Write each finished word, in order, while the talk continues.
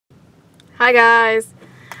Hi guys.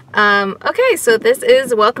 Okay, so this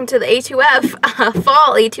is welcome to the A2F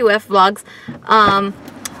fall A2F vlogs.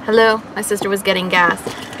 Hello, my sister was getting gas.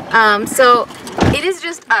 So it is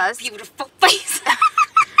just us. Beautiful face.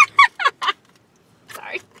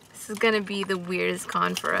 Sorry. This is gonna be the weirdest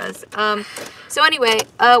con for us. So anyway,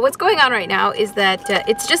 what's going on right now is that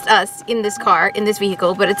it's just us in this car, in this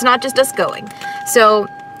vehicle, but it's not just us going. So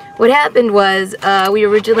what happened was we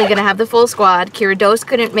were originally going to have the full squad. Kira Dose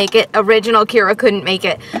couldn't make it. Original Kira couldn't make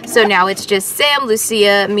it. So now it's just Sam,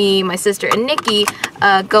 Lucia, me, my sister, and Nikki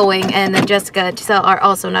going. And then Jessica and Giselle are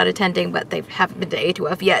also not attending, but they haven't been to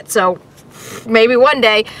A2F yet. So maybe one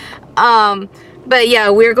day. But yeah,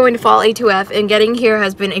 we're going to fall A2F, and getting here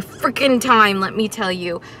has been a freaking time, let me tell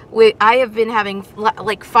you. I have been having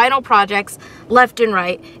like final projects left and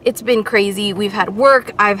right. It's been crazy. We've had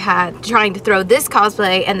work. I've had trying to throw this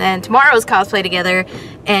cosplay and then tomorrow's cosplay together,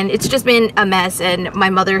 and it's just been a mess. And my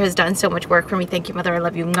mother has done so much work for me. Thank you, Mother. I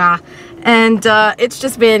love you. Mwah. And it's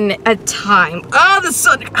just been a time. Oh, the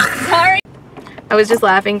sun. Sorry. I was just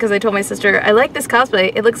laughing because I told my sister, I like this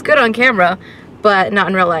cosplay. It looks good on camera, but not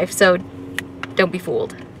in real life. So don't be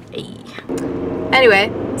fooled. Hey. Anyway,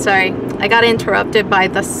 sorry, I got interrupted by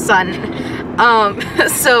the sun.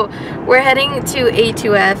 So we're heading to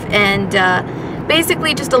A2F, and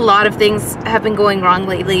basically just a lot of things have been going wrong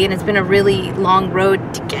lately, and it's been a really long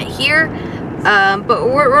road to get here. But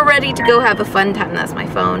we're ready to go have a fun time. That's my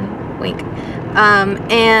phone. Wink.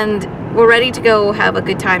 And we're ready to go have a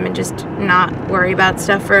good time and just not worry about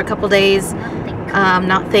stuff for a couple days.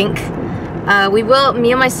 Not think. We will,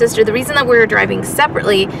 me and my sister, the reason that we're driving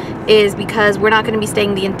separately is because we're not going to be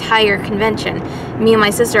staying the entire convention. Me and my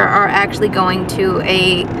sister are actually going to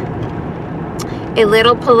a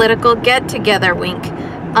little political get-together, wink,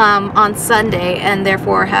 on Sunday, and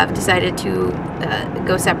therefore have decided to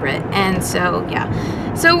go separate. And so, yeah.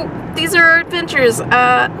 So, these are our adventures.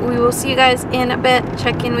 We will see you guys in a bit.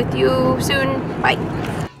 Check in with you soon. Bye.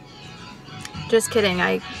 Just kidding,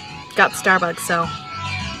 I got Starbucks, so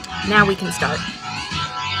now we can start.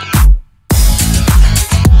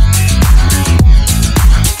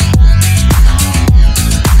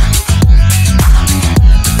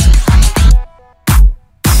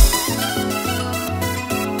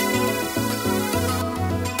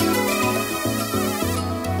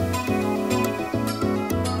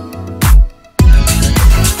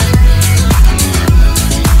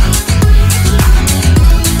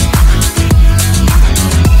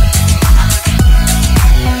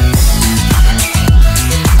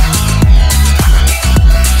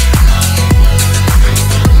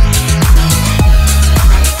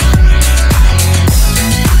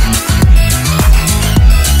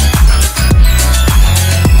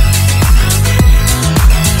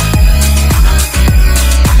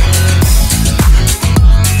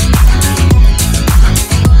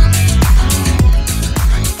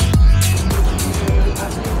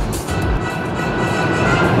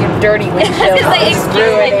 Dirty windshield. It's like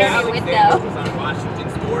dirty window. On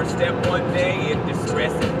Washington's doorstep one day in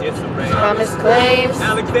distress and disarray. Thomas claims.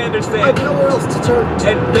 Alexander said, I have nowhere else to turn.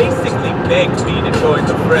 And basically begged me to join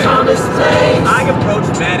the fray. Thomas claims. I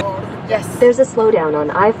approached Matt. Yes. There's a slowdown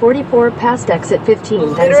on I-44 past exit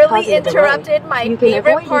 15. Literally interrupted my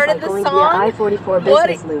favorite part of the song. I-44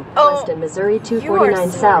 business loop, Weston, Missouri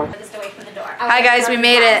 249 South. Hi guys, we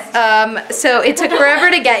made it. So it took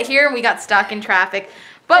forever to get here, and we got stuck in traffic.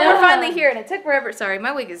 But we're finally here, and it took forever. Sorry,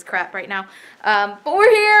 my wig is crap right now. But we're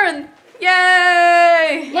here, and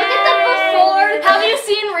yay! Look at the before. Have you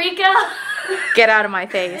seen Rika? Get out of my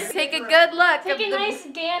face. Take a good look. Take a nice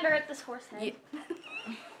gander at this horse head.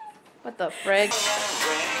 What the frig?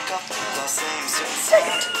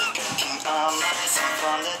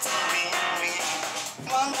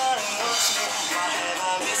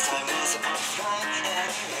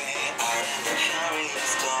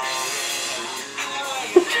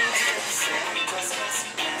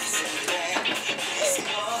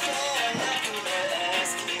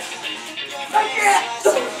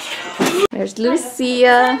 There's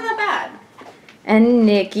Lucia and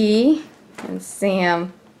Nikki and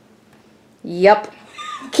Sam. Yup.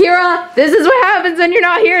 Kira, this is what happens when you're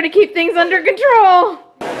not here to keep things under control.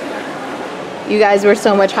 You guys were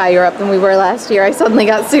so much higher up than we were last year. I suddenly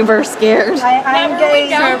got super scared. I'm getting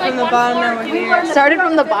started from the bottom, now we're here. Started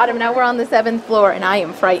from the bottom, now we're on the 7th floor, and I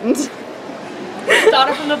am frightened.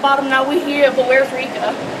 Started from the bottom, now we're here, but where's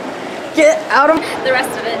Rika? Get out of the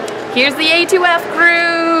rest of it. Here's the A2F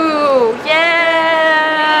crew!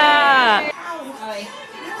 Yeah!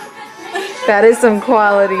 That is some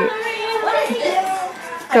quality. What is this?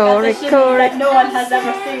 Corey. That no one has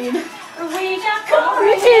ever seen. We got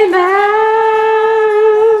Corey in the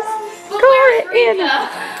house. Damien.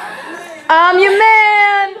 I'm your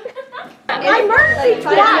man. I murdered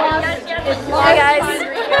Hey guys,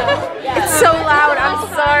 it's so loud. I'm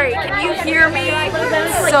sorry. Can you hear me?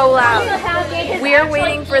 It's so loud. We are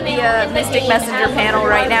waiting for the Mystic Messenger panel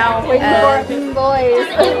right now. We're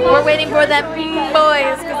waiting for them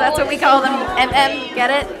boys because that's what we call them. MM, get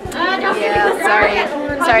it? Yeah.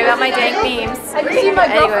 Sorry about my dank memes. Anyway, but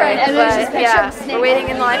yeah, we're waiting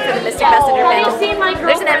in line for the Mystic Messenger panel.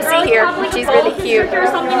 There's an MC here. She's really cute,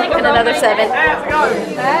 and another 7. So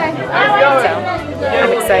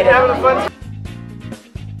I'm excited.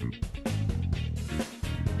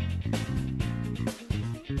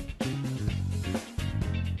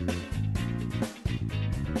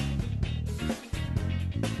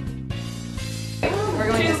 We're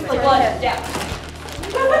going to the blood down.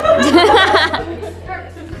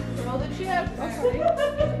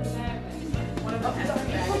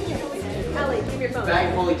 Ellie, give your phone.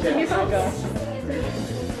 Bag fully kept. Give your phone.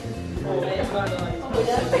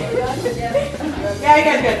 Yeah, you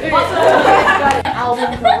guys good.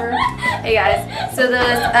 Album cover. Hey guys, so the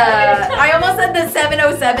I almost said the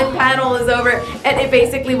 707 panel is over, and it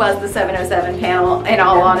basically was the 707 panel. In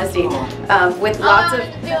all honesty, with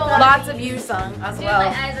lots of you sung as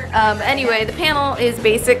well. Anyway, the panel is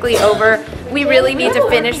basically over. We really need to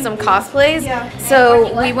finish some cosplays,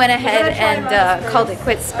 so we went ahead and called it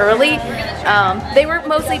quits early. They were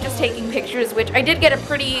mostly just taking pictures, which I did get a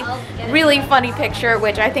really funny picture,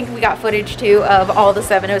 which I think we got footage too of all the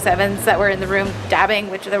 707s that were in the room dabbing,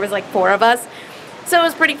 which there was like 4 of us. So it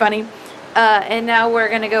was pretty funny. And now we're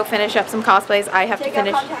gonna go finish up some cosplays. I have to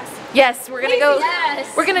finish. Yes, we're gonna go.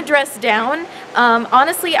 Yes. We're gonna dress down.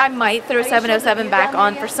 Honestly, I might throw 707 back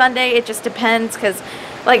on for Sunday. It just depends, because,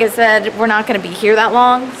 like I said, we're not gonna be here that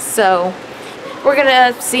long, so we're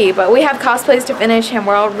gonna see. But we have cosplays to finish, and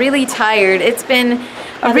we're all really tired. It's been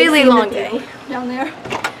a really long day. Down there.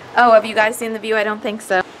 Oh, have you guys seen the view? I don't think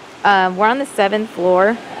so. We're on the 7th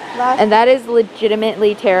floor, and that is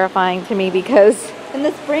legitimately terrifying to me because in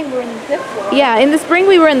the spring we were in the 5th floor. Yeah, in the spring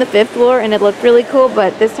we were in the 5th floor and it looked really cool,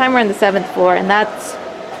 but this time we're in the 7th floor, and that's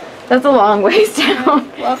a long ways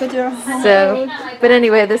down. Welcome to our home. So, but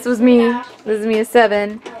anyway, this is me a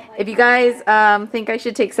 7. If you guys think I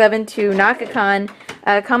should take 7 to NakaCon,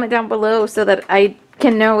 comment down below so that I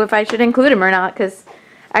can know if I should include him or not, because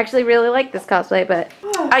I actually really like this cosplay. But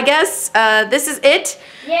I guess this is it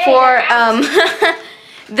for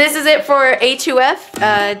this is it for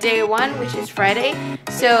A2F day 1, which is Friday.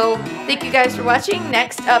 So thank you guys for watching.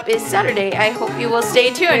 Next up is Saturday. I hope you will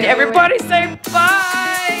stay tuned. Everybody say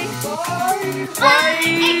bye.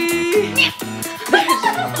 Bye.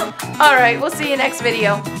 All right, we'll see you next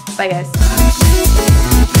video. Bye guys.